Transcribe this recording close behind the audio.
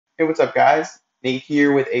Hey, what's up, guys? Nate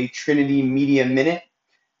here with a Trinity Media Minute.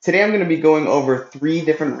 Today I'm going to be going over 3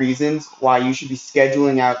 different reasons why you should be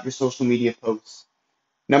scheduling out your social media posts.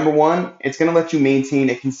 Number one, it's going to let you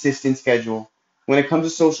maintain a consistent schedule. When it comes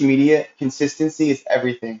to social media, consistency is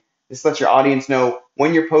everything. This lets your audience know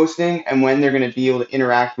when you're posting and when they're going to be able to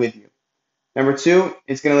interact with you. Number two,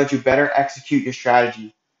 it's going to let you better execute your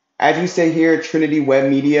strategy. As we say here at Trinity Web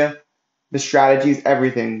Media, the strategy is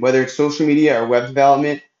everything. Whether it's social media or web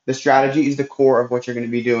development, the strategy is the core of what you're going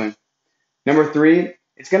to be doing. Number three,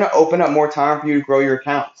 it's going to open up more time for you to grow your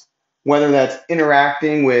accounts, whether that's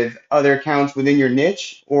interacting with other accounts within your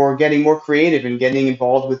niche or getting more creative and getting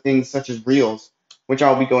involved with things such as Reels, which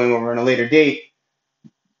I'll be going over in a later date.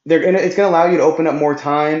 It's going to allow you to open up more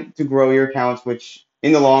time to grow your accounts, which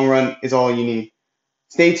in the long run is all you need.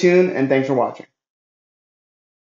 Stay tuned and thanks for watching.